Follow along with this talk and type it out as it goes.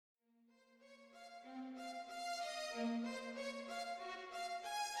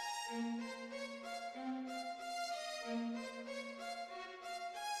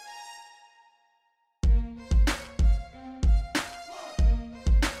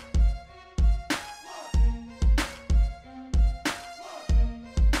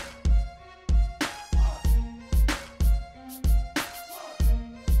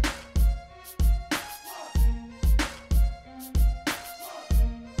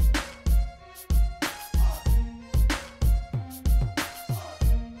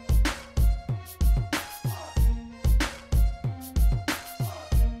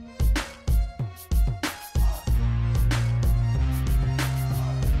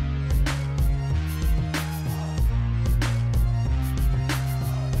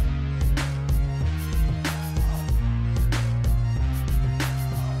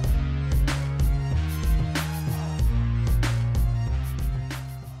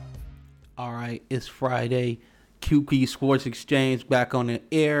All right, it's Friday. QP Sports Exchange back on the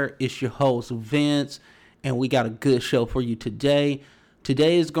air. It's your host, Vince, and we got a good show for you today.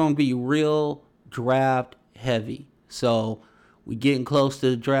 Today is going to be real draft heavy. So, we're getting close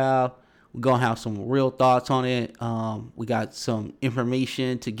to the draft. We're going to have some real thoughts on it. We got some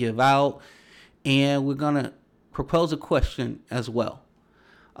information to give out, and we're going to propose a question as well.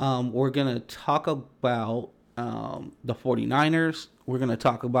 We're going to talk about the 49ers. We're going to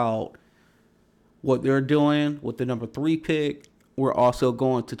talk about what they're doing with the number 3 pick. We're also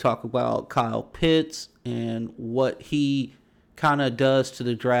going to talk about Kyle Pitts and what he kind of does to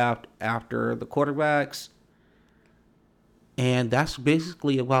the draft after the quarterbacks. And that's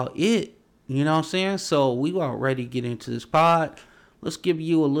basically about it. You know what I'm saying? So we are ready to get into this pod. Let's give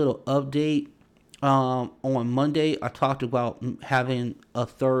you a little update. On Monday, I talked about having a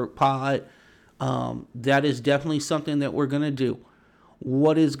third pod. That is definitely something that we're going to do.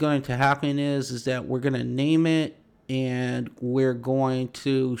 What is going to happen is that we're going to name it and we're going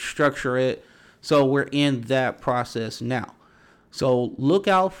to structure it. So we're in that process now. So look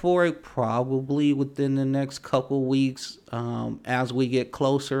out for it probably within the next couple weeks. As we get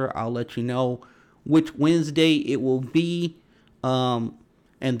closer, I'll let you know which Wednesday it will be. And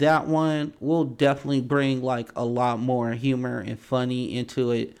that one will definitely bring like a lot more humor and funny into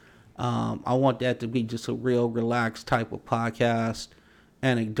it. I want that to be just a real relaxed type of podcast.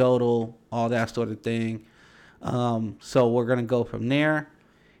 Anecdotal, all that sort of thing. So we're gonna go from there,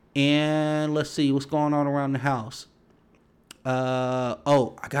 and let's see what's going on around the house. I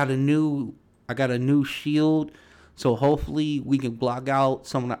got a new shield, so hopefully we can block out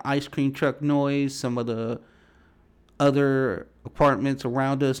some of the ice cream truck noise, some of the other apartments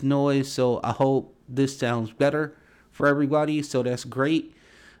around us noise. So I hope this sounds better for everybody. So that's great.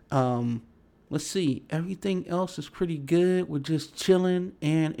 Let's see. Everything else is pretty good. We're just chilling,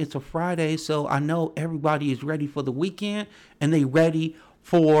 and it's a Friday, so I know everybody is ready for the weekend, and they ready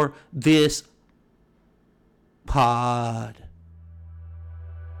for this pod.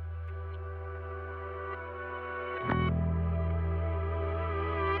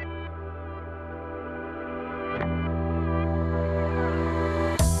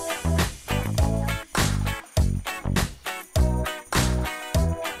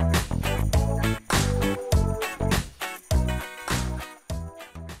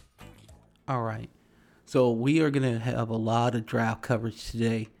 All right, so we are going to have a lot of draft coverage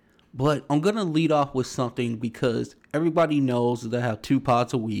today, but I'm going to lead off with something because everybody knows that I have 2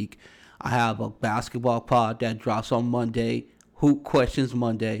 pods a week. I have a basketball pod that drops on Monday, Hoop Questions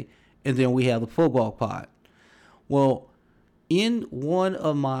Monday, and then we have the football pod. Well, in one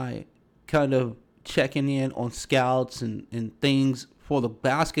of my kind of checking in on scouts and things for the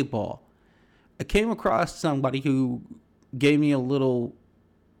basketball, I came across somebody who gave me a little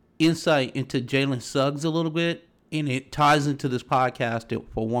insight into Jalen Suggs a little bit, and it ties into this podcast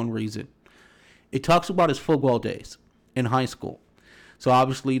for one reason. It talks about his football days in high school. So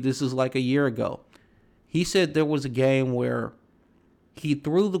obviously this is like a year ago. He said there was a game where he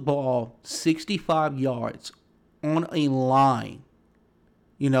threw the ball 65 yards on a line.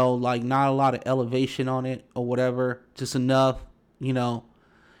 You know, like not a lot of elevation on it or whatever, just enough, you know.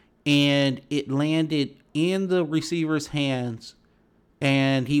 And it landed in the receiver's hands.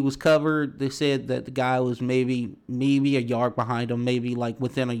 And he was covered. They said that the guy was maybe a yard behind him, maybe like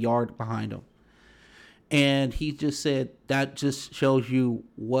within a yard behind him. And he just said that just shows you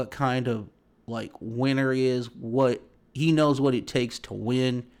what kind of like winner he is, what he knows what it takes to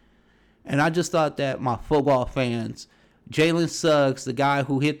win. And I just thought that my football fans, Jalen Suggs, the guy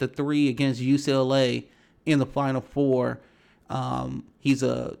who hit the 3 against UCLA in the Final Four, he's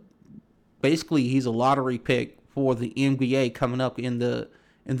a lottery pick for the NBA coming up in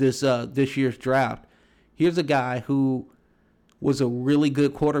this year's draft. Here's a guy who was a really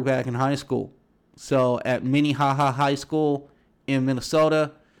good quarterback in high school. So at Minnehaha High School in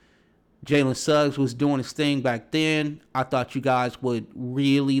Minnesota, Jalen Suggs was doing his thing back then. I thought you guys would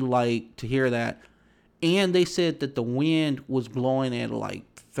really like to hear that. And they said that the wind was blowing at like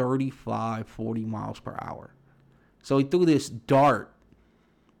 35, 40 miles per hour. So he threw this dart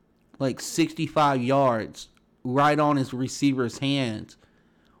like 65 yards right on his receiver's hands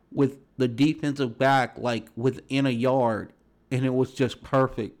with the defensive back like within a yard, and it was just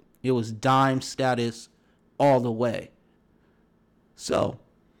perfect. It was dime status all the way. So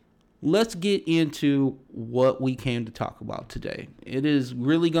let's get into what we came to talk about today. It is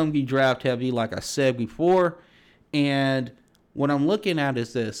really going to be draft heavy, like I said before, and what I'm looking at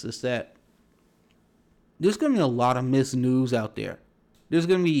is that there's going to be a lot of missed news out there. There's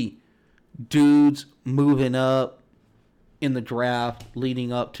going to be dudes moving up in the draft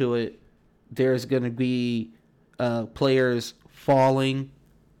leading up to it. There's going to be players falling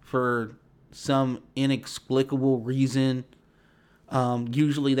for some inexplicable reason.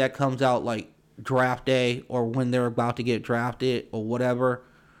 Usually that comes out like draft day or when they're about to get drafted or whatever,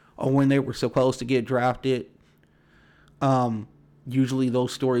 or when they were supposed to get drafted. Usually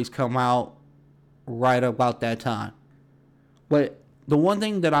those stories come out right about that time. But the one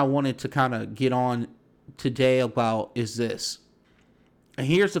thing that I wanted to kind of get on today about is this. And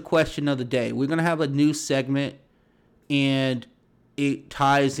here's the question of the day. We're going to have a new segment, and it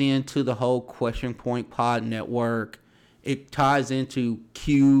ties into the whole Question Point Pod Network. It ties into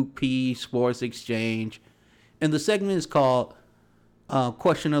QP Sports Exchange. And the segment is called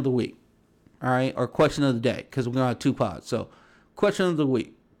Question of the Week. All right? Or Question of the Day, because we're going to have two pods. So, Question of the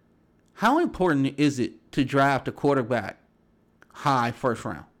Week. How important is it to draft a quarterback high first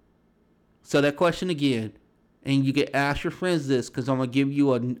round? So that question again, and you can ask your friends this because I'm going to give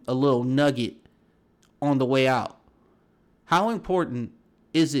you a little nugget on the way out. How important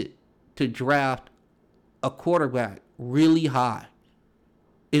is it to draft a quarterback really high?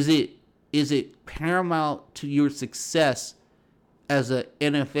 Is it paramount to your success as an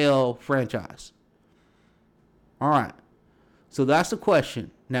NFL franchise? All right. So that's the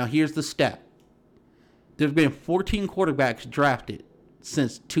question. Now here's the stat. There's been 14 quarterbacks drafted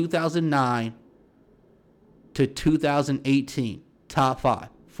since 2009 to 2018. Top 5.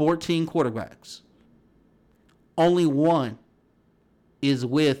 14 quarterbacks. Only one is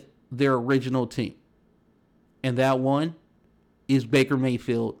with their original team. And that one is Baker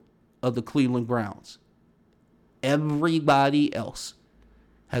Mayfield of the Cleveland Browns. Everybody else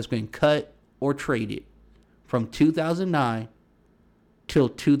has been cut or traded from 2009 till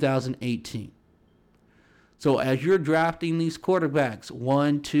 2018. So as you're drafting these quarterbacks,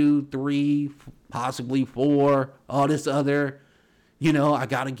 1, 2, 3, possibly 4, all this other, I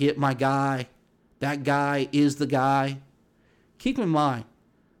got to get my guy. That guy is the guy. Keep in mind,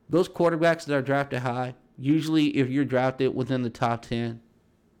 those quarterbacks that are drafted high, usually if you're drafted within the top 10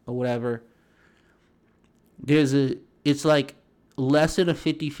 or whatever, it's like less than a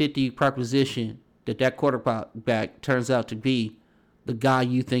 50-50 proposition that quarterback turns out to be the guy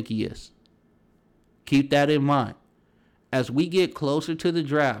you think he is. Keep that in mind. As we get closer to the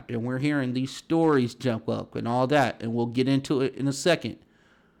draft and we're hearing these stories jump up and all that, and we'll get into it in a second.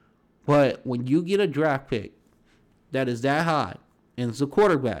 But when you get a draft pick that is that high and it's a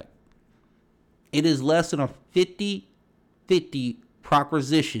quarterback, it is less than a 50-50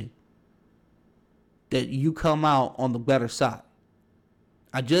 proposition that you come out on the better side.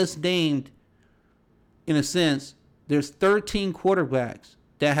 I just named, in a sense, there's 13 quarterbacks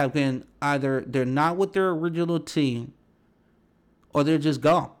that have been either they're not with their original team or they're just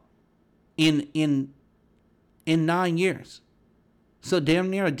gone in 9 years. So damn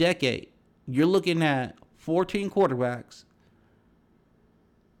near a decade. You're looking at 14 quarterbacks,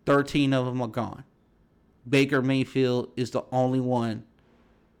 13 of them are gone. Baker Mayfield is the only one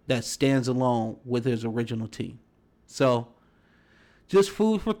that stands alone with his original team. So just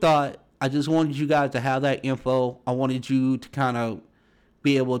food for thought. I just wanted you guys to have that info. I wanted you to kind of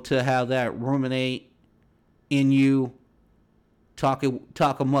be able to have that ruminate in you. Talk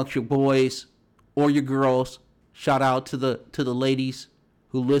amongst your boys or your girls. Shout out to the ladies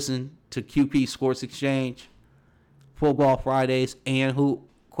who listen to QP Sports Exchange, Football Fridays, and Who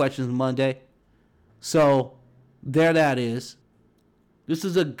Questions Monday. So there that is. This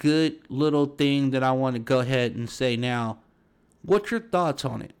is a good little thing that I want to go ahead and say now. What's your thoughts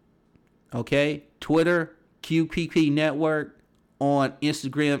on it? Okay? Twitter, QPP Network. On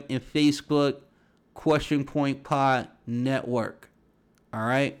Instagram and Facebook, Question Point Pod Network. All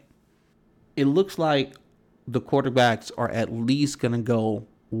right? It looks like the quarterbacks are at least going to go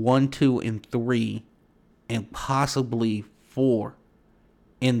 1, 2, and 3, and possibly 4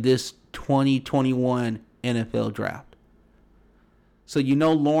 in this 2021 NFL draft. So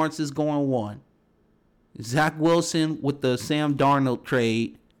Lawrence is going 1. Zach Wilson with the Sam Darnold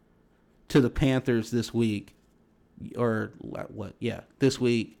trade to the Panthers this week. This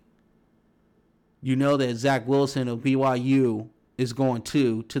week. That Zach Wilson of BYU is going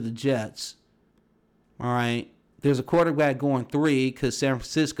 2 to the Jets. All right. There's a quarterback going 3 because San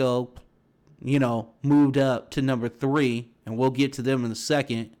Francisco, moved up to number 3, and we'll get to them in a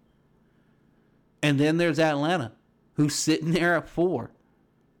second. And then there's Atlanta, who's sitting there at 4.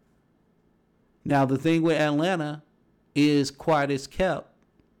 Now, the thing with Atlanta is, quiet as kept,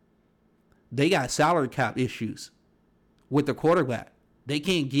 they got salary cap issues with the quarterback. They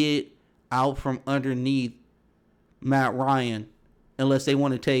can't get out from underneath Matt Ryan unless they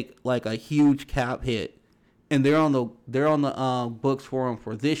want to take like a huge cap hit and they're on the books for him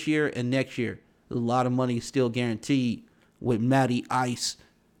for this year and next year. A lot of money is still guaranteed with Matty Ice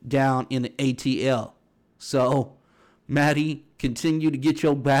down in the ATL. So, Matty, continue to get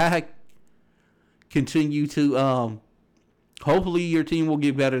your bag. Continue to hopefully your team will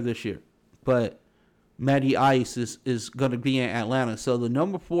get better this year. But Matty Ice is going to be in Atlanta. So the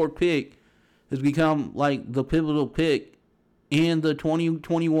number 4 pick has become like the pivotal pick in the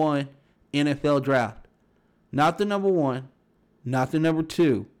 2021 NFL draft. Not the number 1, not the number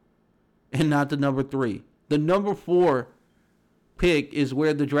 2, and not the number 3. The number 4 pick is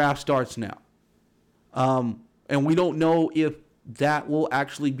where the draft starts now. And we don't know if that will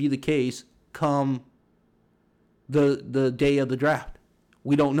actually be the case come the day of the draft.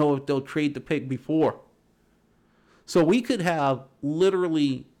 We don't know if they'll trade the pick before. So we could have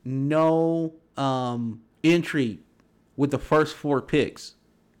literally no entry with the first 4 picks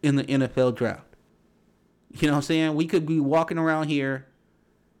in the NFL draft. You know what I'm saying? We could be walking around here,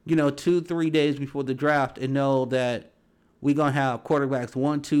 2-3 days before the draft and know that we're going to have quarterbacks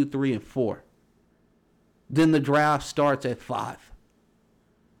 1, 2, 3, and 4. Then the draft starts at 5.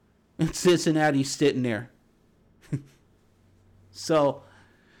 And Cincinnati's sitting there. So,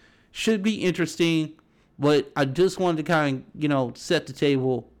 should be interesting. But I just wanted to kind of, set the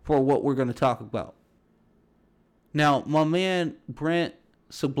table for what we're going to talk about. Now, my man Brent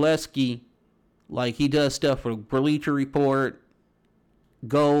Sobleski, he does stuff for Bleacher Report.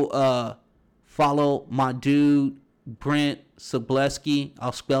 Go follow my dude, Brent Sobleski.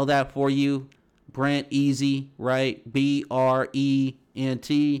 I'll spell that for you. Brent, easy, right? Brent.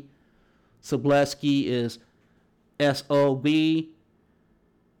 Sobleski is Sobleski.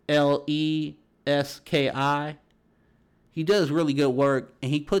 He does really good work,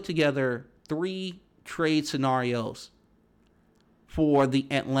 and he put together 3 trade scenarios for the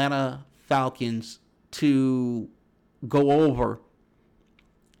Atlanta Falcons to go over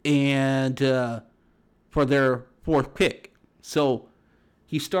and for their 4th pick. So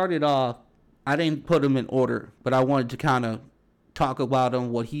he started off, I didn't put them in order, but I wanted to kind of talk about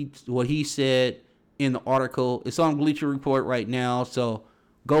him, what he said in the article. It's on Bleacher Report right now, so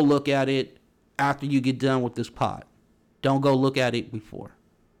go look at it after you get done with this pod. Don't go look at it before.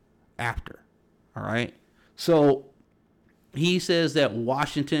 After. All right? So he says that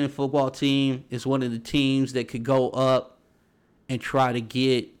Washington football team is one of the teams that could go up and try to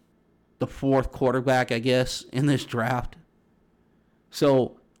get the 4th quarterback, I guess, in this draft.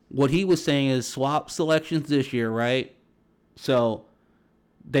 So what he was saying is swap selections this year, right? So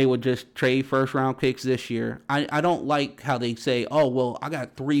they would just trade first-round picks this year. I don't like how they say, oh, well, I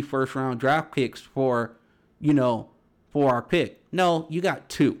got 3 first-round draft picks for our pick. No, you got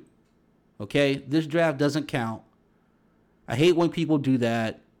 2. Okay? This draft doesn't count. I hate when people do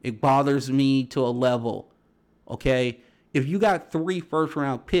that. It bothers me to a level. Okay? If you got 3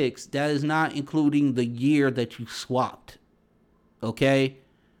 first-round picks, that is not including the year that you swapped. Okay?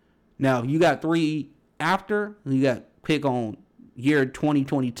 Now, if you got 3 after, you got pick on year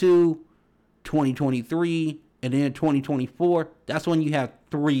 2022, 2023, and then 2024. That's when you have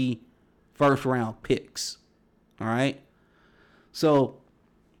 3 first-round picks. All right? So,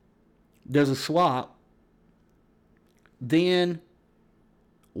 there's a swap. Then,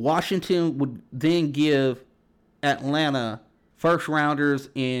 Washington would then give Atlanta first-rounders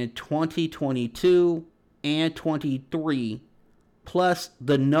in 2022 and 23, plus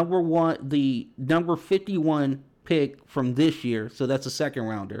the number 51 pick from this year, so that's a second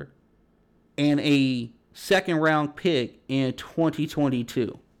rounder, and a second round pick in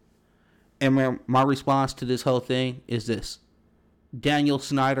 2022. And my response to this whole thing is this: Daniel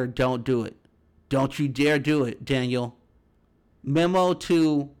Snyder, don't do it. Don't you dare do it, Daniel. Memo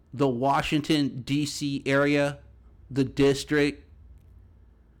to the Washington, D.C. area, the district.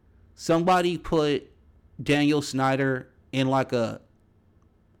 Somebody put Daniel Snyder in a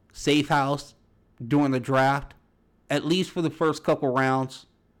safe house during the draft, at least for the first couple rounds.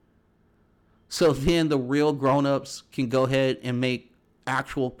 So then the real grown-ups can go ahead and make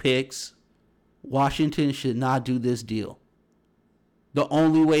actual picks. Washington should not do this deal. The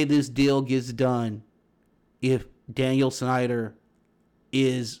only way this deal gets done if Daniel Snyder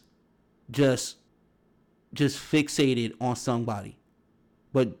is just fixated on somebody.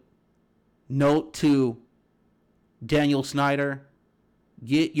 But note to Daniel Snyder,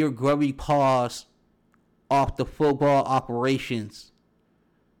 get your grubby paws off the football operations.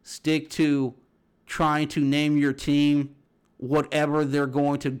 Stick to trying to name your team whatever they're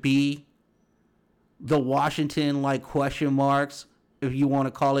going to be. The Washington question marks, if you want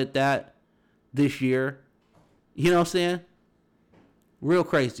to call it that, this year. You know what I'm saying? Real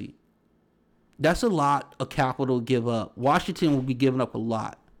crazy. That's a lot of capital to give up. Washington will be giving up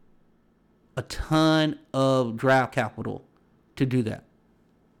a ton of draft capital to do that.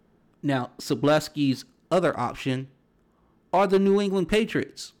 Now, Sobleski's other option are the New England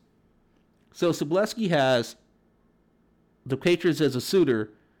Patriots. So Sobleski has the Patriots as a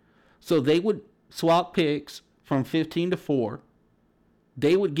suitor, so they would swap picks from 15 to 4.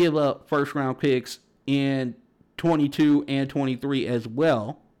 They would give up first round picks in 22 and 23 as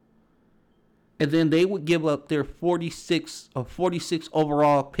well. And then they would give up their 46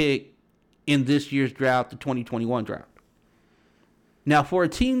 overall pick in this year's draft, the 2021 draft. Now, for a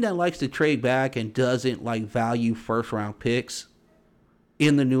team that likes to trade back and doesn't like value first round picks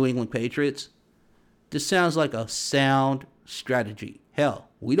in the New England Patriots, this sounds like a sound strategy. Hell,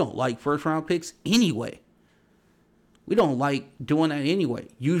 we don't like first round picks anyway. We don't like doing that anyway.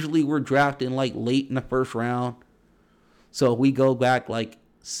 Usually we're drafting like late in the first round. So we go back like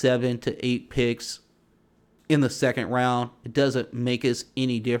 7 to 8 picks in the second round. It doesn't make us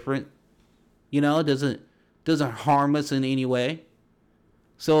any different. You know, it doesn't harm us in any way.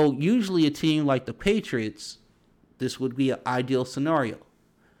 So usually a team like the Patriots, this would be an ideal scenario.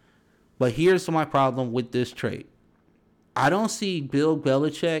 But here's my problem with this trade. I don't see Bill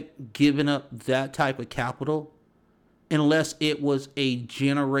Belichick giving up that type of capital unless it was a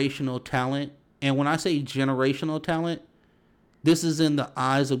generational talent. And when I say generational talent, this is in the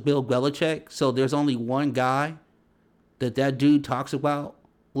eyes of Bill Belichick. So there's only one guy that dude talks about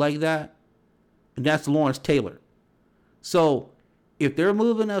like that, and that's Lawrence Taylor. So if they're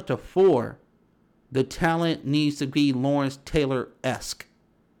moving up to 4, the talent needs to be Lawrence Taylor-esque.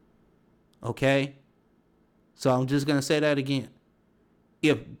 Okay? So I'm just going to say that again.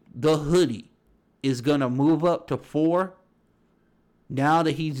 If the hoodie is going to move up to 4, now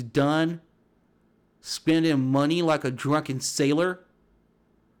that he's done spending money like a drunken sailor,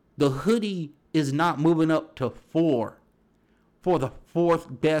 the hoodie is not moving up to 4 for the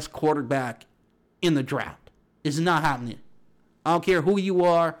 4th best quarterback in the draft. It's not happening. I don't care who you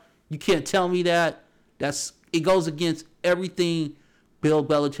are. You can't tell me that. It goes against everything Bill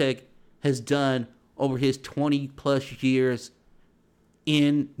Belichick has done over his 20 plus years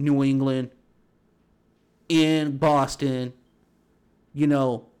in New England, in Boston,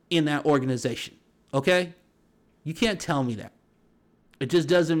 in that organization. Okay? You can't tell me that. It just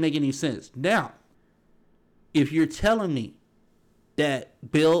doesn't make any sense. Now, if you're telling me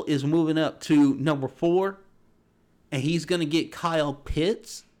that Bill is moving up to number 4 and he's going to get Kyle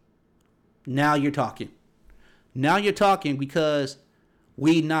Pitts, now you're talking. Now you're talking, because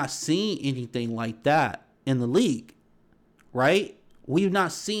we've not seen anything like that in the league, right? We've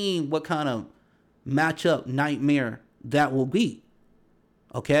not seen what kind of matchup nightmare that will be,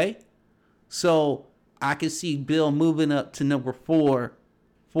 okay? So I can see Bill moving up to number 4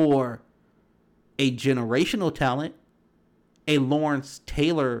 for a generational talent, a Lawrence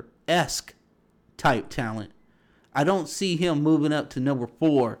Taylor-esque type talent. I don't see him moving up to number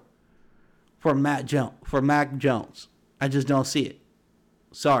 4 for Mac Jones. I just don't see it.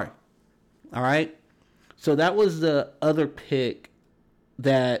 Sorry. All right? So that was the other pick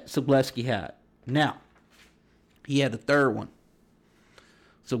that Sobleski had. Now, he had a third one.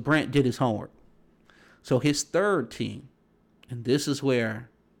 So Brent did his homework. So his third team, and this is where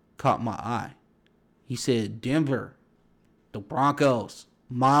caught my eye. He said, Denver, the Broncos,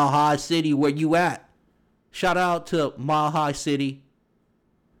 Mile High City, where you at? Shout out to Mile High City.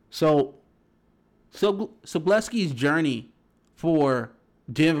 So Sobleski's journey for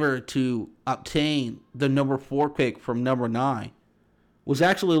Denver to obtain the number 4 pick from number 9 was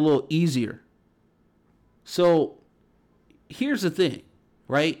actually a little easier. So here's the thing,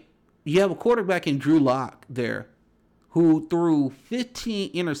 right? You have a quarterback in Drew Lock there who threw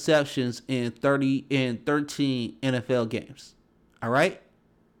 15 interceptions in 13 NFL games. All right?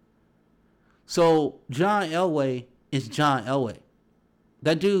 So John Elway is John Elway.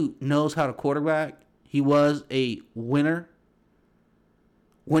 That dude knows how to quarterback. He was a winner.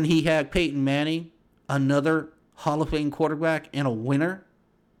 When he had Peyton Manning, another Hall of Fame quarterback and a winner,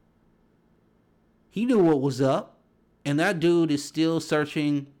 he knew what was up. And that dude is still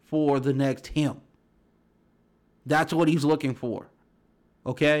searching for the next him. That's what he's looking for.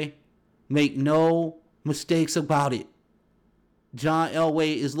 Okay? Make no mistakes about it. John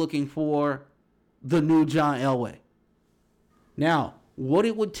Elway is looking for the new John Elway. Now, what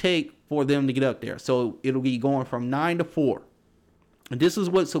it would take for them to get up there. So it'll be going from 9 to 4. And this is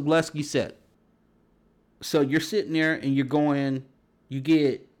what Sobleski said. So you're sitting there and you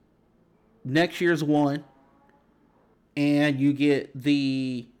get next year's 1, and you get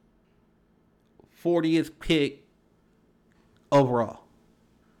the 40th pick overall.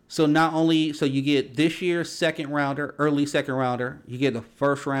 So not only so you get this year's second rounder, early second rounder, you get the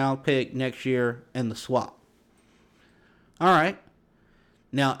first round pick next year and the swap. All right.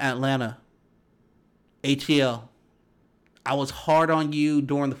 Now Atlanta, ATL. I was hard on you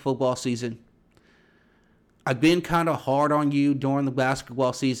during the football season. I've been kind of hard on you during the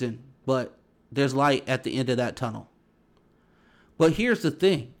basketball season, but there's light at the end of that tunnel. But here's the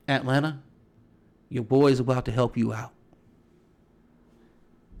thing, Atlanta. Your boy is about to help you out.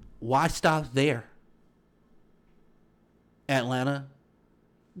 Why stop there? Atlanta,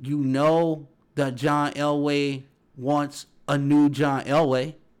 you know that John Elway wants a new John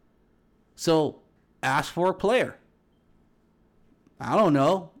Elway. So ask for a player. I don't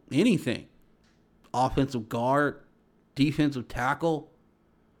know, anything. Offensive guard, defensive tackle,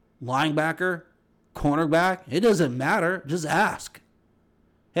 linebacker, cornerback. It doesn't matter. Just ask.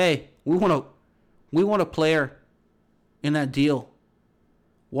 Hey, we want a player in that deal.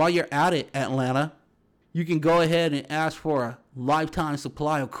 While you're at it, Atlanta, you can go ahead and ask for a lifetime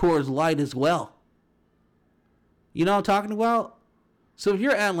supply of Coors Light as well. You know what I'm talking about? So if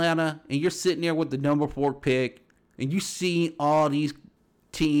you're Atlanta and you're sitting there with the number 4 pick and you see all these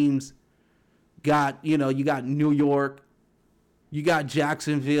teams you got New York, you got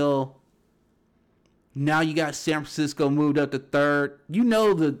Jacksonville, now you got San Francisco moved up to 3rd. You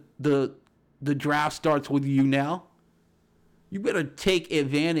know the draft starts with you now. You better take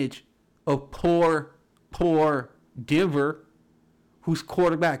advantage of poor Denver, who's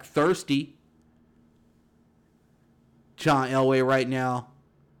quarterback thirsty. John Elway right now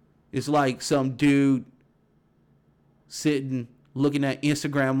is like some dude sitting looking at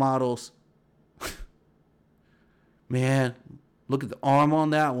Instagram models. Man, look at the arm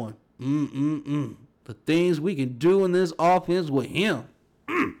on that one. The things we can do in this offense with him.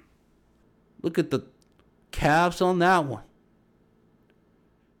 Look at the calves on that one.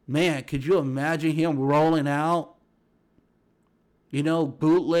 Man, could you imagine him rolling out?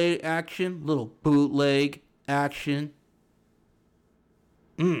 Bootleg action. Little bootleg action.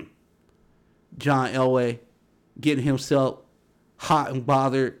 John Elway getting himself hot and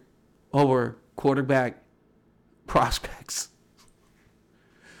bothered over quarterback prospects.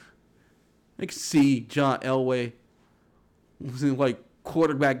 I can see John Elway looking like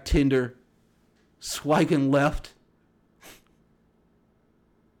quarterback Tinder, swiping left.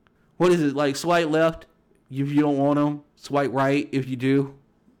 What is it, like swipe left if you don't want him, swipe right if you do?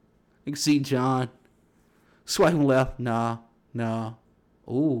 I can see John swiping left. Nah.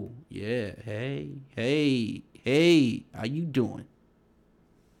 Ooh, yeah. Hey, how you doing?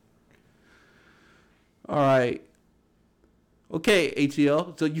 All right. Okay,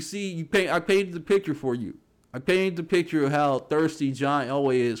 ATL. So you see, I painted the picture for you. I painted the picture of how thirsty John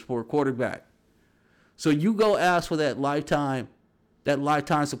Elway is for a quarterback. So you go ask for that lifetime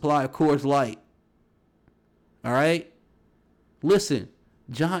supply of Coors Light. All right? Listen,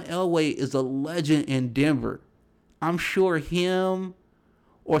 John Elway is a legend in Denver. I'm sure him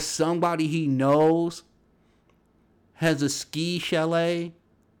or somebody he knows has a ski chalet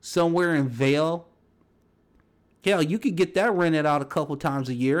somewhere in Vail. Hell, you could get that rented out a couple times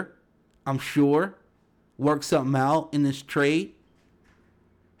a year. I'm sure. Work something out in this trade.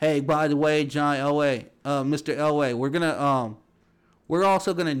 Hey, by the way, John Elway, Mr. Elway, we're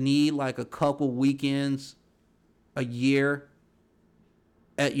also gonna need like a couple weekends a year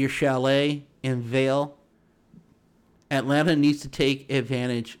at your chalet in Vail. Atlanta needs to take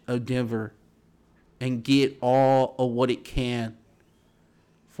advantage of Denver and get all of what it can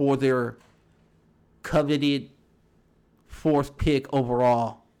for their coveted 4th pick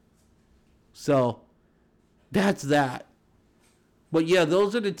overall. So that's that. But yeah,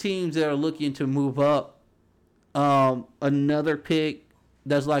 those are the teams that are looking to move up. Another pick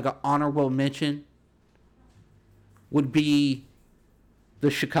that's like an honorable mention would be the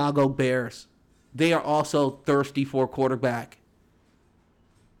Chicago Bears. They are also thirsty for a quarterback.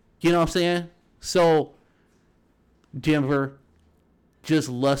 You know what I'm saying? So Denver just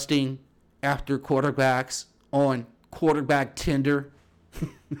lusting after quarterbacks on quarterback Tinder.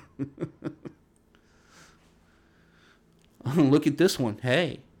 Look at this one.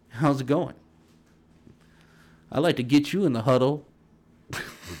 Hey, how's it going? I'd like to get you in the huddle.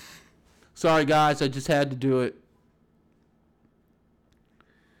 Sorry, guys. I just had to do it.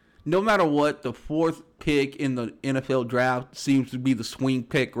 No matter what, the 4th pick in the NFL draft seems to be the swing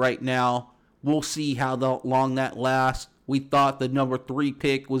pick right now. We'll see how long that lasts. We thought the number 3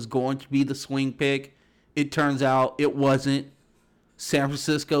 pick was going to be the swing pick. It turns out it wasn't. San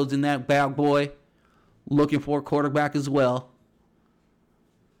Francisco's in that bad boy looking for a quarterback as well.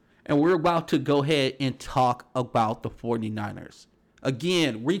 And we're about to go ahead and talk about the 49ers.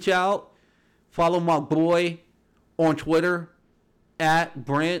 Again, reach out. Follow my boy on Twitter at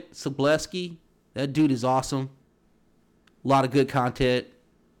Brent Sableski. That dude is awesome. A lot of good content.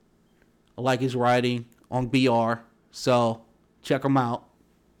 I like his writing on BR. So check him out.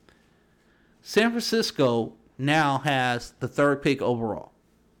 San Francisco now has the third pick overall.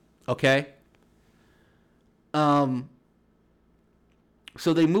 Okay? So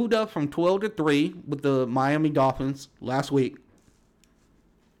they moved up from 12 to 3 with the Miami Dolphins last week.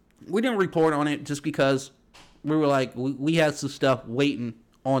 We didn't report on it just because we were like, we had some stuff waiting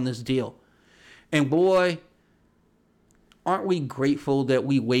on this deal. And boy, aren't we grateful that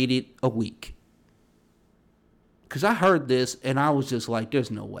we waited a week? Because I heard this and I was just like, there's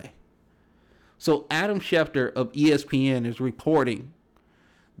no way. So Adam Schefter of ESPN is reporting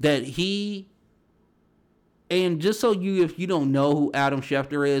that and just so if you don't know who Adam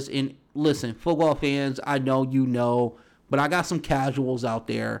Schefter is, and listen, football fans, I know you know, but I got some casuals out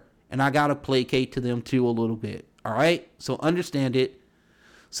there, and I got to placate to them too a little bit, all right? So understand it.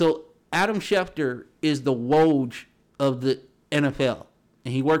 So Adam Schefter is the Woj of the NFL,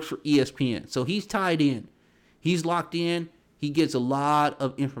 and he works for ESPN. So he's tied in. He's locked in. He gets a lot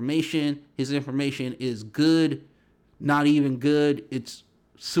of information. His information is good, not even good. It's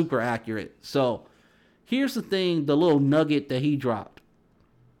super accurate. So here's the thing, the little nugget that he dropped.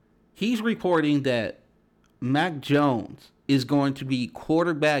 He's reporting that Mac Jones is going to be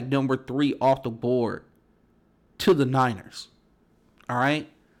quarterback number 3 off the board to the Niners. All right?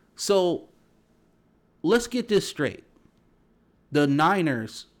 So let's get this straight. The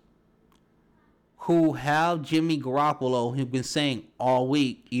Niners, who have Jimmy Garoppolo, have been saying all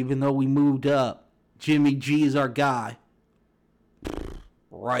week, even though we moved up, Jimmy G is our guy.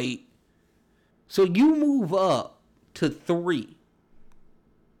 Right? So you move up to 3.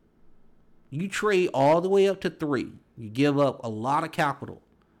 You trade all the way up to 3. You give up a lot of capital.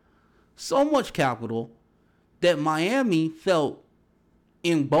 So much capital that Miami felt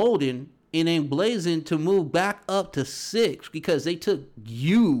emboldened and emblazoned to move back up to 6 because they took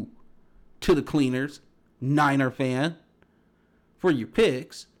you to the cleaners, Niner fan, for your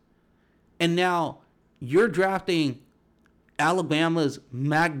picks. And now you're drafting Alabama's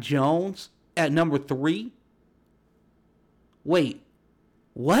Mac Jones at number 3? Wait,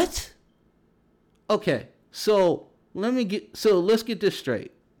 what? Okay, so let's get this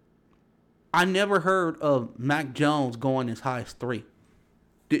straight. I never heard of Mac Jones going as high as 3.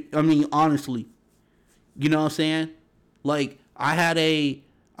 I mean, honestly, you know what I'm saying? Like, I had a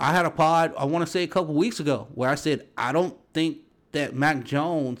pod, I want to say a couple weeks ago, where I said I don't think that Mac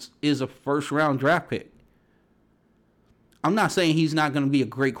Jones is a first round draft pick. I'm not saying he's not going to be a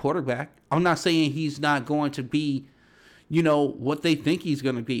great quarterback. I'm not saying he's not going to be, what they think he's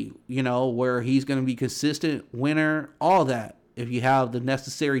going to be, where he's going to be consistent, winner, all that, if you have the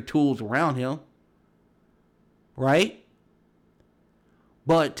necessary tools around him. Right?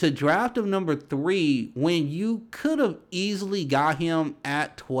 But to draft him number 3 when you could have easily got him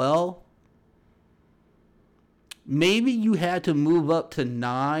at 12, maybe you had to move up to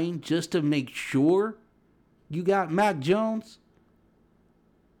 9 just to make sure you got Mac Jones.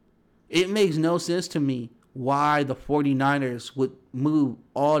 It makes no sense to me why the 49ers would move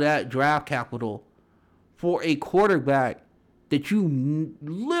all that draft capital for a quarterback that you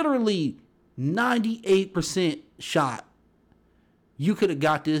literally 98% shot you could have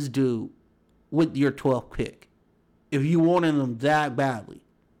got this dude with your 12th pick if you wanted him that badly.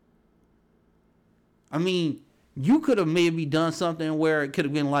 I mean, you could have maybe done something where it could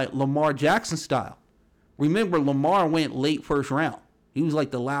have been like Lamar Jackson style. Remember, Lamar went late first round. He was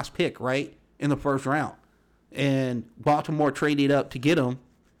like the last pick, right, in the first round. And Baltimore traded up to get him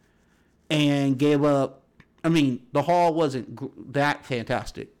and gave up. I mean, the haul wasn't that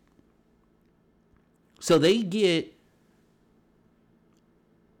fantastic. So they get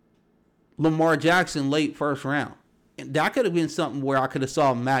Lamar Jackson late first round. And that could have been something where I could have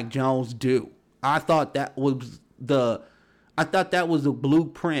saw Mac Jones do. I thought that was the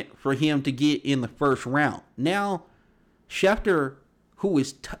blueprint for him to get in the first round. Now, Schefter, who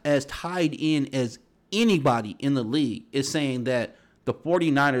is as tied in as anybody in the league, is saying that the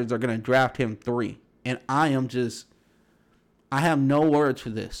 49ers are going to draft him 3. And I have no words for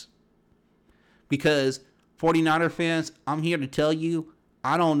this. Because 49er fans, I'm here to tell you,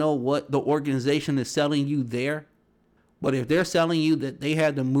 I don't know what the organization is selling you there, but if they're selling you that they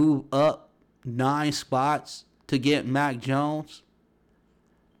had to move up 9 spots to get Mac Jones,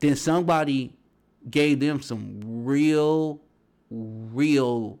 then somebody gave them some real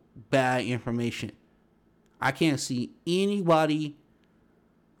bad information. I can't see anybody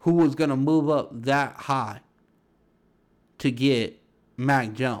who was going to move up that high to get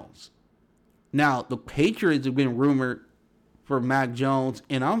Mac Jones. Now, the Patriots have been rumored for Mac Jones,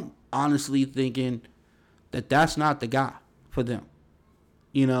 and I'm honestly thinking that that's not the guy for them.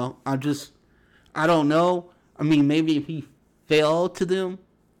 You know, I don't know. I mean, maybe if he fell to them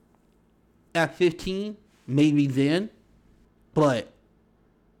at 15, maybe then. But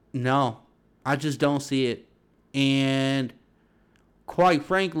no, I just don't see it. And quite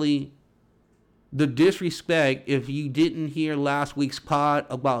frankly, the disrespect, if you didn't hear last week's pod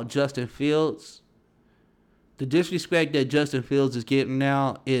about Justin Fields, the disrespect that Justin Fields is getting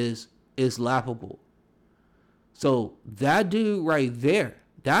now is laughable. So that dude right there,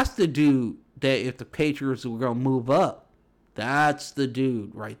 that's the dude that if the Patriots were going to move up, that's the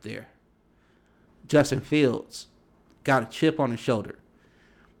dude right there. Justin Fields got a chip on his shoulder.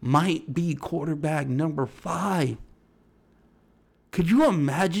 Might be quarterback number 5. Could you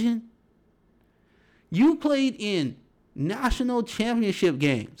imagine? You played in national championship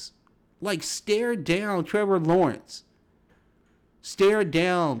games. Like, stare down Trevor Lawrence. Stare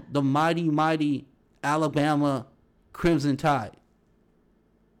down the mighty, mighty Alabama Crimson Tide.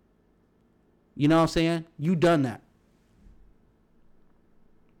 You know what I'm saying? You done that.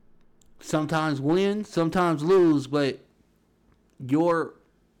 Sometimes win, sometimes lose, but your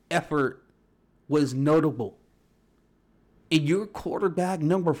effort was notable. And you're quarterback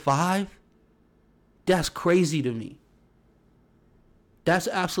number 5? That's crazy to me. That's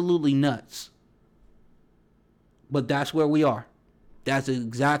absolutely nuts. But that's where we are. That's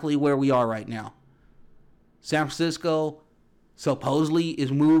exactly where we are right now. San Francisco supposedly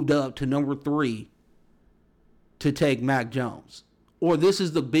is moved up to number 3 to take Mac Jones. Or this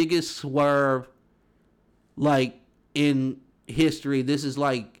is the biggest swerve like in history. This is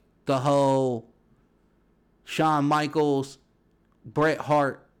like the whole Shawn Michaels, Bret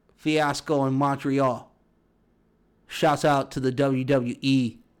Hart fiasco in Montreal. Shouts out to the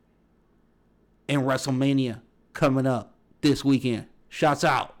WWE and WrestleMania coming up this weekend. Shouts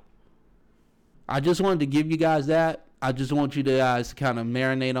out. I just wanted to give you guys that. I just want you guys to kind of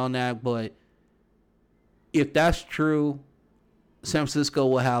marinate on that. But if that's true, San Francisco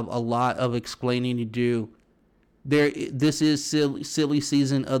will have a lot of explaining to do. This is silly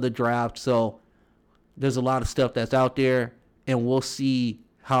season of the draft, so there's a lot of stuff that's out there, and we'll see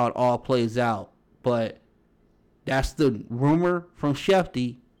how it all plays out. But that's the rumor from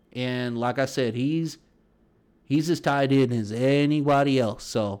Shefty, and like I said, he's as tied in as anybody else.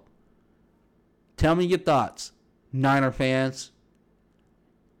 So tell me your thoughts, Niner fans.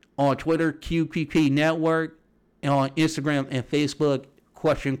 On Twitter, QPP Network, and on Instagram and Facebook,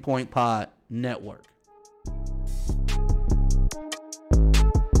 Question Point Pod Network.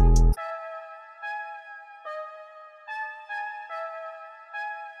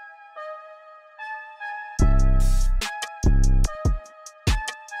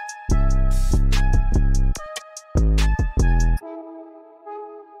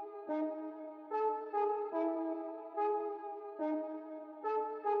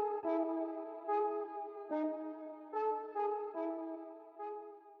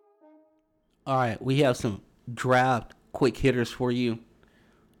 All right, we have some draft quick hitters for you.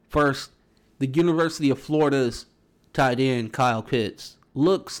 First, the University of Florida's tight end Kyle Pitts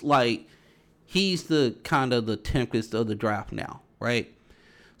looks like he's the kind of the tempest of the draft now, right?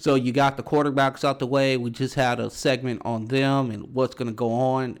 So you got the quarterbacks out the way. We just had a segment on them and what's going to go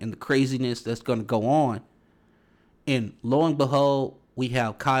on and the craziness that's going to go on. And lo and behold, we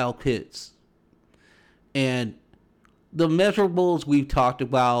have Kyle Pitts. And the measurables we've talked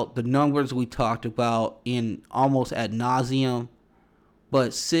about, the numbers we talked about in almost ad nauseum,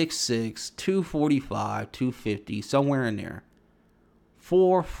 but 6'6", 245, 250, somewhere in there.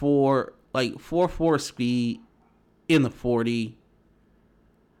 4'4", speed in the 40.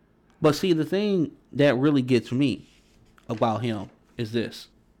 But see, the thing that really gets me about him is this.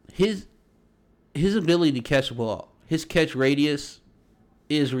 His ability to catch the ball, his catch radius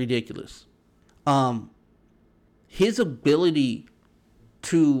is ridiculous. His ability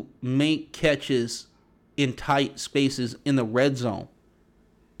to make catches in tight spaces in the red zone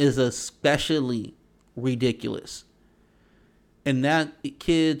is especially ridiculous. And that,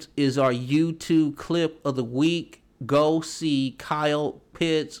 kids, is our YouTube clip of the week. Go see Kyle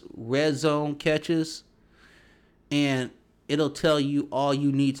Pitts red zone catches, and it'll tell you all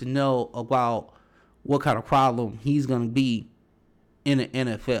you need to know about what kind of problem he's going to be in the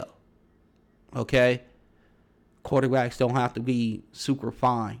NFL. Okay? Quarterbacks don't have to be super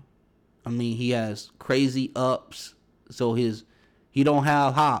fine. I mean, he has crazy ups, so he don't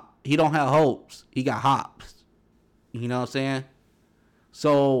have hopes. He got hops. You know what I'm saying?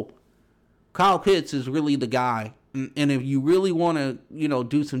 So Kyle Pitts is really the guy And if you really want to,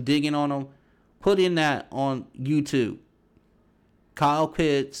 do some digging on them, put in that on YouTube. Kyle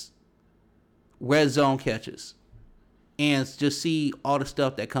Pitts red zone catches, and just see all the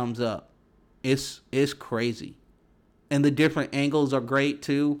stuff that comes up. It's crazy, and the different angles are great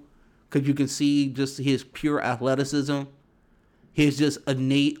too, because you can see just his pure athleticism, his just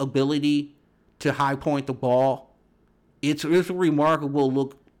innate ability to high point the ball. It's a remarkable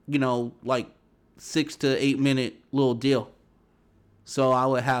look, like 6 to 8 minute little deal. So I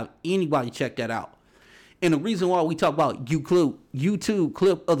would have anybody check that out. And the reason why we talk about YouTube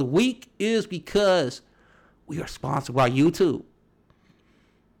clip of the week is because we are sponsored by YouTube.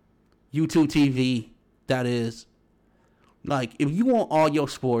 YouTube TV, that is. Like, if you want all your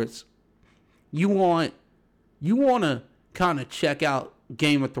sports, you want to kind of check out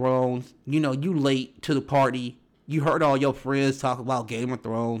Game of Thrones. You late to the party. You heard all your friends talk about Game of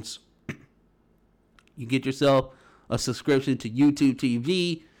Thrones. You get yourself a subscription to YouTube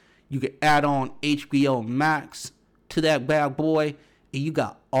TV. You can add on HBO Max to that bad boy, and you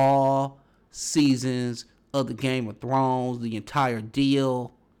got all seasons of the Game of Thrones, the entire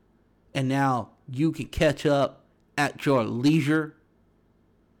deal. And now you can catch up at your leisure,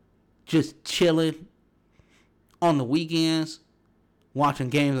 just chilling on the weekends, watching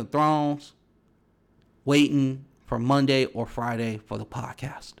Game of Thrones, waiting for Monday or Friday for the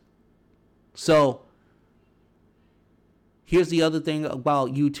podcast. So, here's the other thing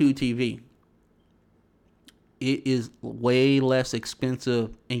about YouTube TV. It is way less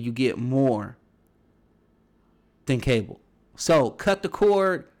expensive and you get more than cable. So cut the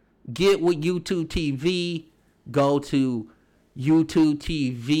cord, get with YouTube TV, go to YouTube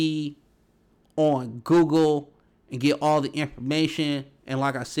TV on Google and get all the information. And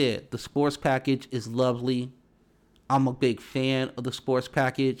like I said, the sports package is lovely. I'm a big fan of the sports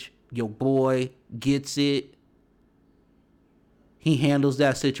package. Your boy gets it. He handles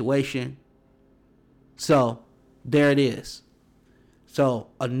that situation. So, there it is. So,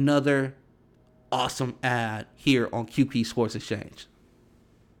 another awesome ad here on QP Sports Exchange.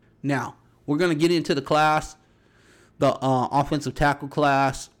 Now, we're going to get into the class, the offensive tackle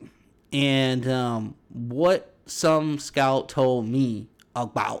class, and what some scout told me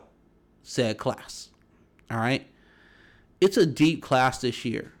about said class. All right? It's a deep class this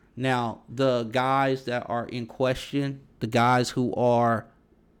year. Now, the guys that are in question, the guys who are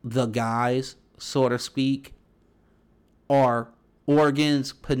the guys, so to speak, are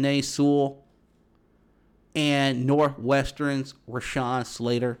Oregon's Penei Sewell and Northwestern's Rashawn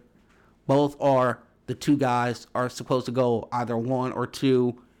Slater. Both are the two guys are supposed to go either 1 or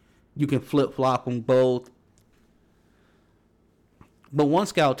 2. You can flip-flop them both. But one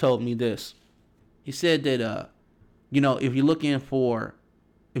scout told me this. He said that, if you're looking for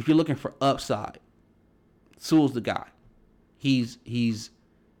upside, Sewell's the guy. He's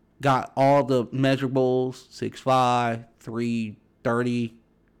got all the measurables, 6'5", 330,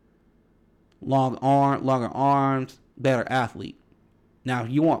 longer arms, better athlete. Now,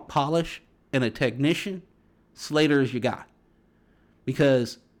 if you want polish and a technician, Slater is your guy.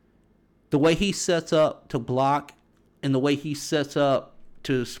 Because the way he sets up to block and the way he sets up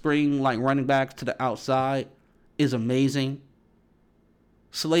to spring like running backs to the outside is amazing.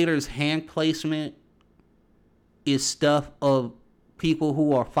 Slater's hand placement is stuff of people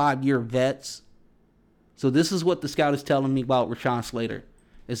who are 5-year vets. So this is what the scout is telling me about Rashawn Slater,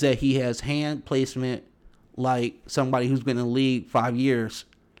 is that he has hand placement like somebody who's been in the league 5 years,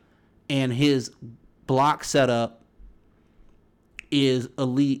 and his block setup is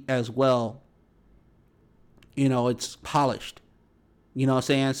elite as well. It's polished. You know what I'm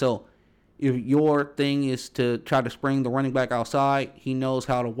saying? So if your thing is to try to spring the running back outside, he knows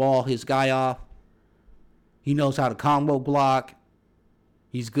how to wall his guy off. He knows how to combo block.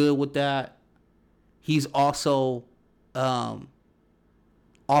 He's good with that. He's also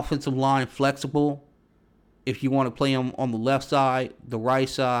offensive line flexible. If you want to play him on the left side, the right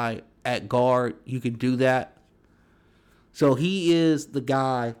side, at guard, you can do that. So he is the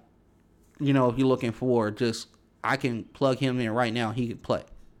guy, if you're looking for just, I can plug him in right now, he can play.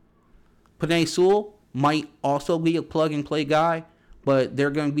 Penei Sewell might also be a plug-and-play guy, but there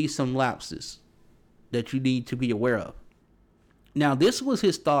are going to be some lapses that you need to be aware of. Now, this was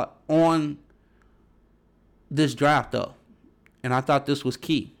his thought on this draft, though, and I thought this was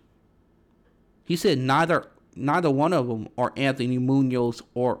key. He said neither one of them are Anthony Munoz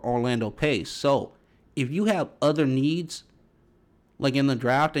or Orlando Pace. So, if you have other needs, like in the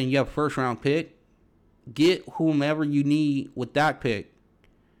draft, and you have a first-round pick, get whomever you need with that pick,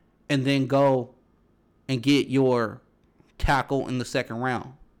 and then go and get your tackle in the second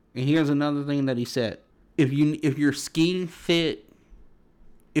round. And here's another thing that he said. if you're scheme fit,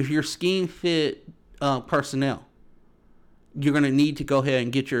 personnel, you're going to need to go ahead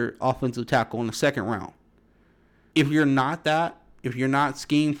and get your offensive tackle in the second round. If you're not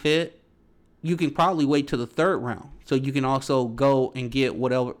scheme fit, you can probably wait to the third round. So you can also go and get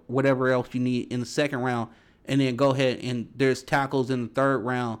whatever else you need in the second round, and then go ahead and there's tackles in the third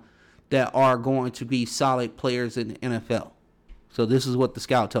round that are going to be solid players in the NFL. So this is what the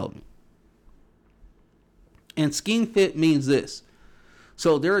scout told me. And scheme fit means this.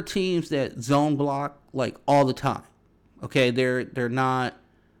 So there are teams that zone block like all the time. Okay, they're not.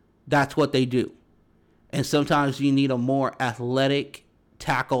 That's what they do. And sometimes you need a more athletic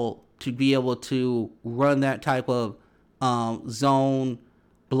tackle to be able to run that type of zone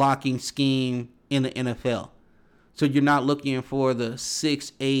blocking scheme in the NFL. So you're not looking for the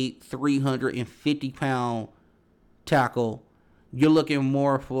 6'8", 350-pound tackle. You're looking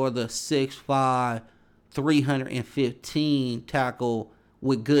more for the 6'5", 315 tackle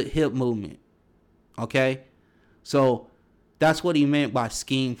with good hip movement. Okay? So that's what he meant by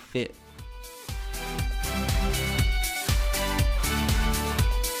scheme fit.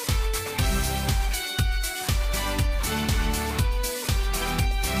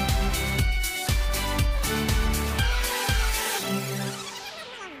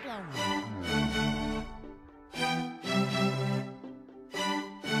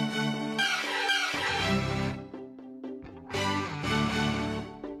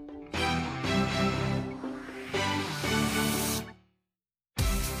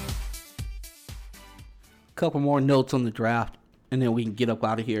 Couple more notes on the draft, and then we can get up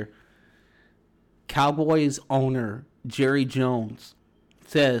out of here. Cowboys owner Jerry Jones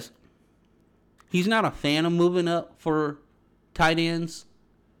says he's not a fan of moving up for tight ends,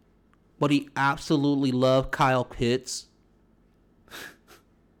 but he absolutely loved Kyle Pitts.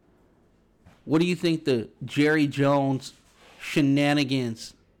 What do you think the Jerry Jones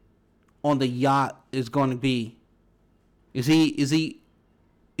shenanigans on the yacht is going to be?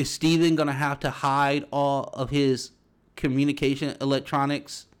 Is Steven going to have to hide all of his communication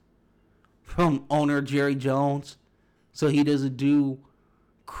electronics from owner Jerry Jones so he doesn't do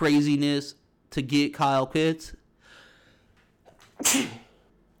craziness to get Kyle Pitts?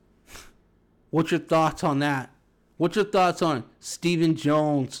 What's your thoughts on that? What's your thoughts on Stephen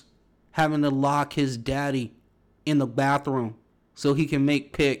Jones having to lock his daddy in the bathroom so he can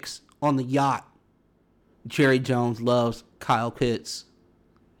make picks on the yacht? Jerry Jones loves Kyle Pitts.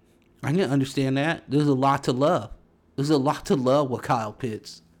 I can understand that. There's a lot to love. There's a lot to love with Kyle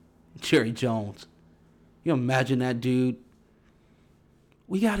Pitts. Jerry Jones. You imagine that dude?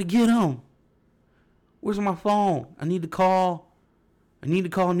 We got to get him. Where's my phone? I need to call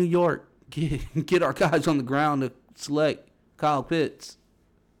New York. Get our guys on the ground to select Kyle Pitts.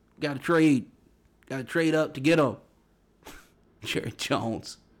 Got to trade. Got to trade up to get him. Jerry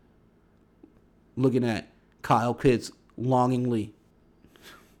Jones. Looking at Kyle Pitts longingly.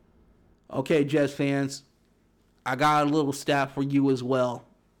 Okay, Jets fans, I got a little stat for you as well.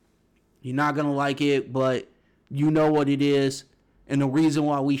 You're not going to like it, but you know what it is. And the reason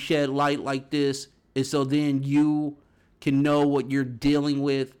why we shed light like this is so then you can know what you're dealing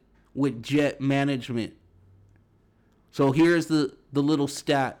with Jet management. So here's the little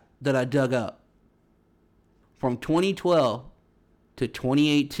stat that I dug up. From 2012 to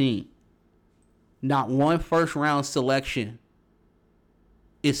 2018, not one first round selection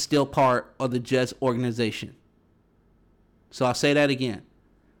is still part of the Jets organization. So I'll say that again.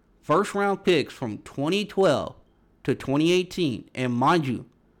 First round picks from 2012 to 2018, and mind you,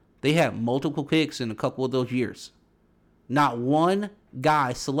 they had multiple picks in a couple of those years. Not one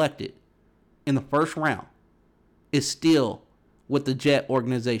guy selected in the first round is still with the Jet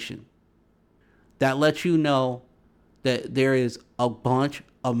organization. That lets you know that there is a bunch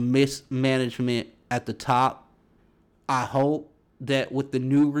of mismanagement at the top. I hope that with the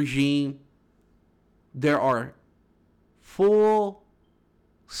new regime, there are full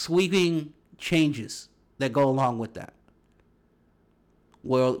sweeping changes that go along with that.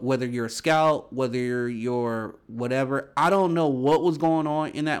 Well, whether you're a scout, whether you're whatever, I don't know what was going on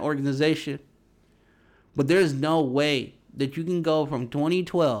in that organization, but there's no way that you can go from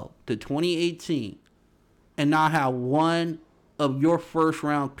 2012 to 2018 and not have one of your first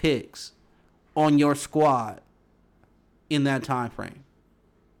round picks on your squad in that time frame.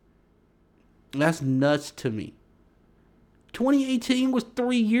 That's nuts to me. 2018 was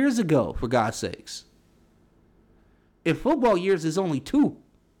 3 years ago, for God's sakes. In football years, it's only 2.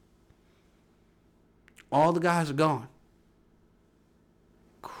 All the guys are gone.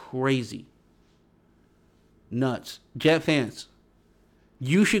 Crazy. Nuts. Jet fans,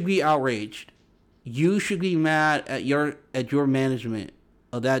 you should be outraged. You should be mad at your management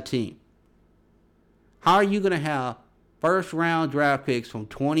of that team. How are you going to have first round draft picks from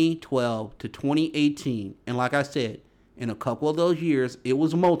 2012 to 2018? And like I said, in a couple of those years, it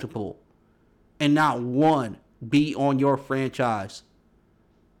was multiple. And not one be on your franchise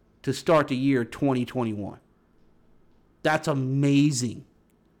to start the year 2021. That's amazing.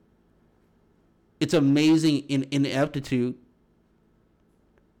 It's amazing in ineptitude.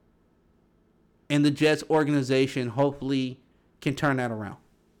 And the Jets organization hopefully can turn that around.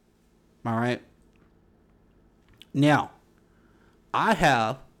 All right. Now, I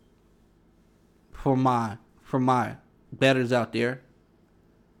have for my bettors out there,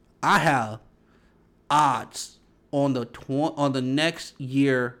 I have odds on the next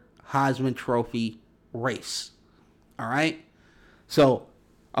year Heisman Trophy race. All right? So,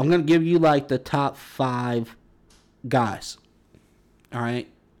 I'm going to give you like the top 5 guys. All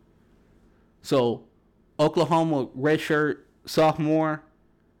right? So, Oklahoma redshirt sophomore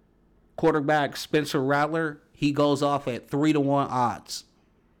quarterback Spencer Rattler, he goes off at 3-1 odds.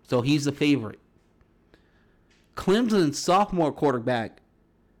 So, he's the favorite. Clemson sophomore quarterback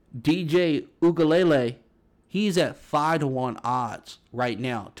DJ Uiagalelei, he's at 5-1 odds right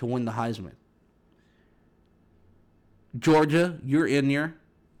now to win the Heisman. Georgia, you're in there.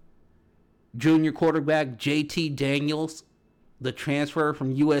 Junior quarterback JT Daniels, the transfer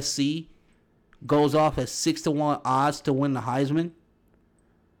from USC, goes off at 6-1 odds to win the Heisman.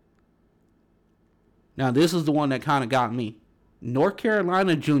 Now, this is the one that kind of got me. North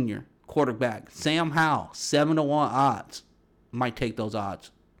Carolina junior quarterback Sam Howell, 7-1 odds. Might take those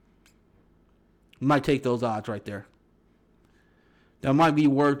odds. Might take those odds right there. That might be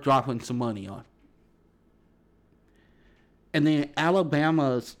worth dropping some money on. And then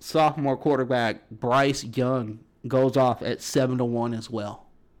Alabama's sophomore quarterback Bryce Young goes off at 7-1 as well.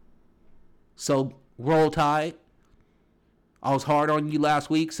 So, roll tide. I was hard on you last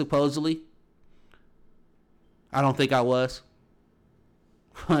week, supposedly. I don't think I was.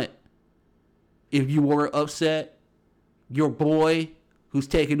 But if you were upset, your boy who's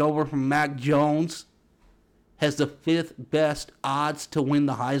taking over from Mac Jones has the 5th best odds to win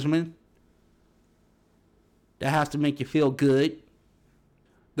the Heisman. That has to make you feel good.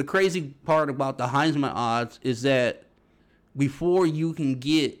 The crazy part about the Heisman odds is that before you can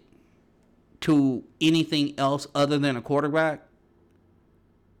get to anything else other than a quarterback,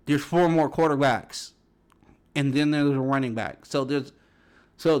 there's 4 more quarterbacks. And then there's a running back. So the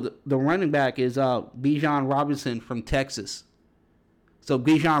running back is Bijan Robinson from Texas. So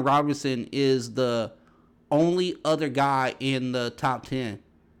Bijan Robinson is the only other guy in the top 10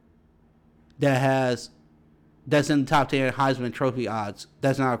 that's in the top 10 Heisman Trophy odds.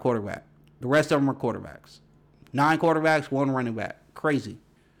 That's not a quarterback. The rest of them are quarterbacks. 9 quarterbacks, 1 running back. Crazy.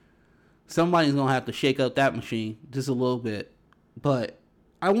 Somebody's going to have to shake up that machine just a little bit. But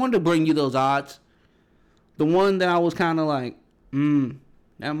I wanted to bring you those odds. The one that I was kind of like,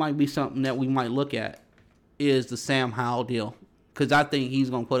 that might be something that we might look at is the Sam Howell deal. Because I think he's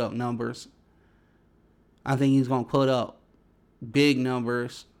going to put up numbers. I think he's going to put up big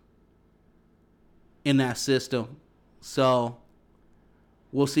numbers in that system. So,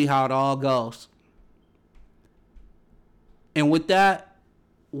 we'll see how it all goes. And with that,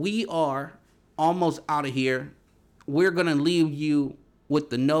 we are almost out of here. We're going to leave you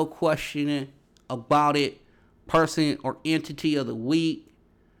with the no questioning about it person or entity of the week.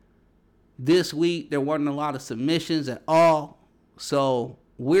 This week, there wasn't a lot of submissions at all. So,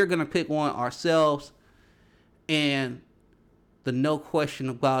 we're going to pick one ourselves. And the no question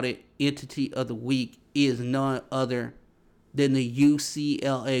about it entity of the week is none other than the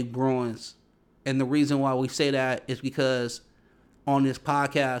UCLA Bruins. And the reason why we say that is because on this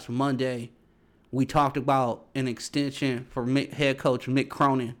podcast Monday, we talked about an extension for head coach Mick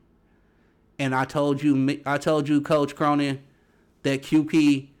Cronin. And I told you, Coach Cronin, that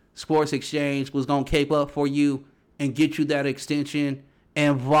QP Sports Exchange was going to cape up for you and get you that extension.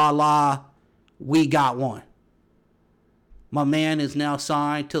 And voila, we got one. My man is now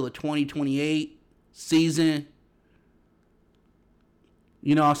signed till the 2028 season.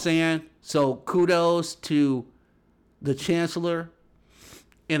 You know what I'm saying? So kudos to the chancellor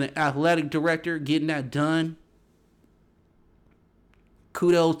and the athletic director getting that done.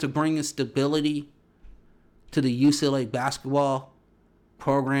 Kudos to bringing stability to the UCLA basketball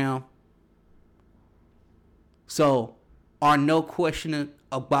program. So our no question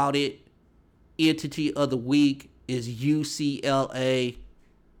about it entity of the week is UCLA,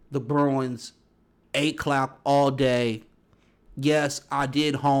 the Bruins, 8 clap all day. Yes, I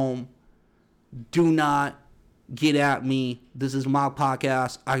did home. Do not get at me. This is my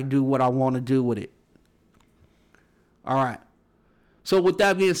podcast. I do what I want to do with it. All right. So with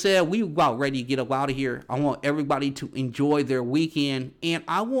that being said, we about ready to get up out of here. I want everybody to enjoy their weekend. And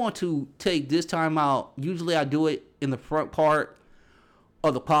I want to take this time out. Usually I do it in the front part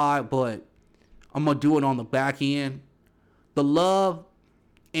of the pod, but I'm going to do it on the back end. The love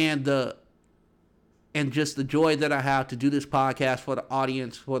and just the joy that I have to do this podcast for the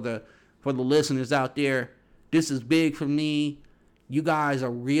audience, for the listeners out there. This is big for me. You guys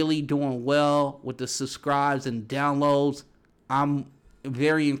are really doing well with the subscribes and downloads. I'm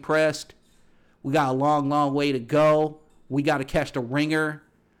very impressed. We got a long, long way to go. We got to catch the ringer.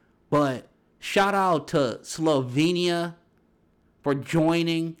 But shout out to Slovenia for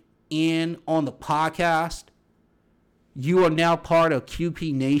joining in on the podcast. You are now part of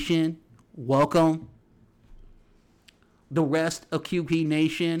QP Nation. Welcome. The rest of QP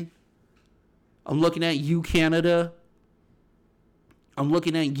Nation. I'm looking at you, Canada. I'm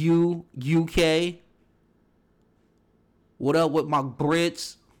looking at you, UK. What up with my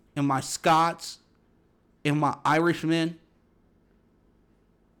Brits and my Scots and my Irishmen?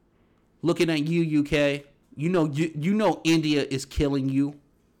 Looking at you, UK. You know India is killing you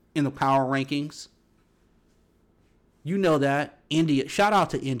in the power rankings. You know that. India. Shout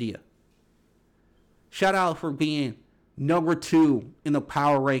out to India. Shout out for being number 2 in the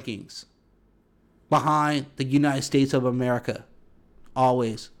power rankings behind the United States of America.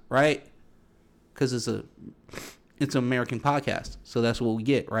 Always, right? Because it's an American podcast, so that's what we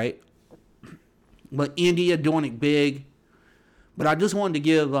get, right? But India doing it big. But I just wanted to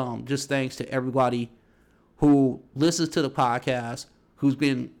give just thanks to everybody who listens to the podcast, who's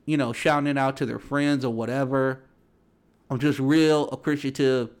been, shouting it out to their friends or whatever. I'm just real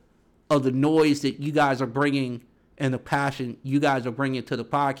appreciative of the noise that you guys are bringing and the passion you guys are bringing to the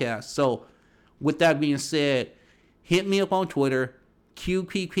podcast. So with that being said, hit me up on Twitter,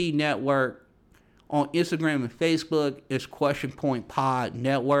 QPP Network. On Instagram and Facebook, it's Question Point Pod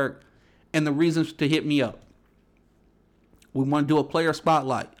Network. And the reasons to hit me up. We want to do a player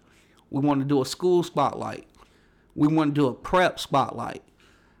spotlight. We want to do a school spotlight. We want to do a prep spotlight.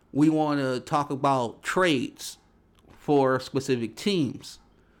 We want to talk about trades for specific teams.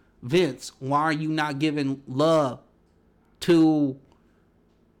 Vince, why are you not giving love to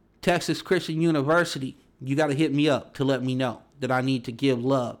Texas Christian University? You got to hit me up to let me know that I need to give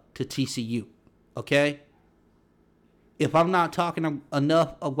love to TCU. Okay? If I'm not talking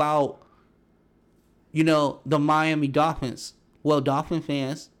enough about, the Miami Dolphins, well, Dolphin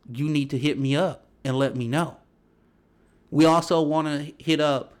fans, you need to hit me up and let me know. We also want to hit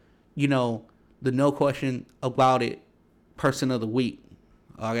up, the no question about it person of the week.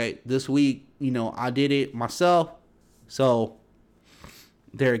 All right? This week, I did it myself. So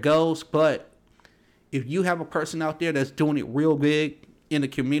there it goes. But if you have a person out there that's doing it real big in the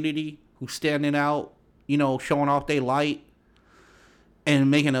community, who's standing out, showing off their light and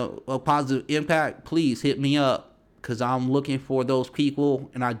making a positive impact, please hit me up, because I'm looking for those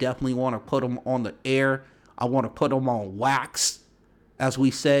people, and I definitely want to put them on the air. I want to put them on wax, as we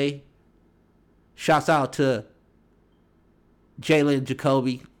say. Shouts out to Jalen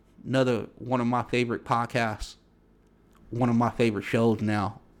Jacoby, another one of my favorite podcasts, one of my favorite shows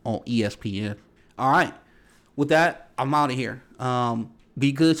now on ESPN. All right. With that, I'm out of here.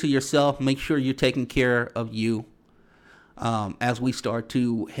 Be good to yourself. Make sure you're taking care of you. As we start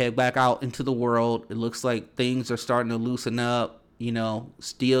to head back out into the world, it looks like things are starting to loosen up.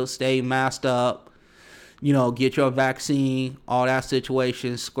 Still stay masked up. Get your vaccine, all that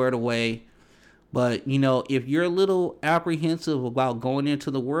situation squared away. But, if you're a little apprehensive about going into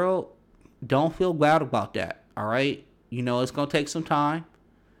the world, don't feel bad about that, all right? It's going to take some time,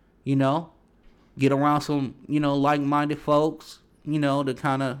 get around some, like-minded folks, to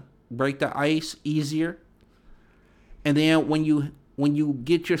kind of break the ice easier. And then when you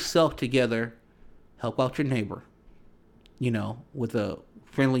get yourself together, help out your neighbor, with a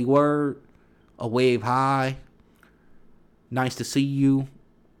friendly word, a wave hi, nice to see you.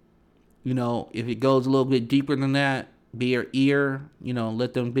 If it goes a little bit deeper than that, be your ear,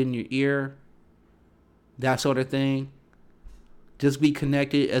 let them bend your ear, that sort of thing. Just be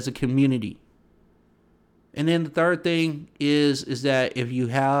connected as a community. And then the third thing is that if you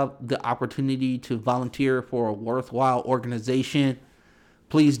have the opportunity to volunteer for a worthwhile organization,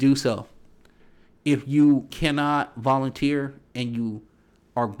 please do so. If you cannot volunteer and you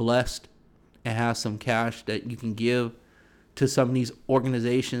are blessed and have some cash that you can give to some of these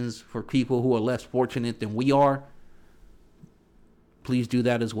organizations for people who are less fortunate than we are, please do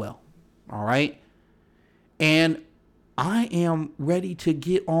that as well. All right? And I am ready to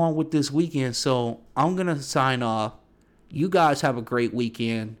get on with this weekend. So I'm going to sign off. You guys have a great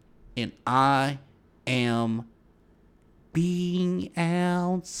weekend. And I am being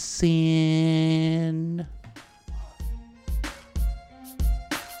out sin.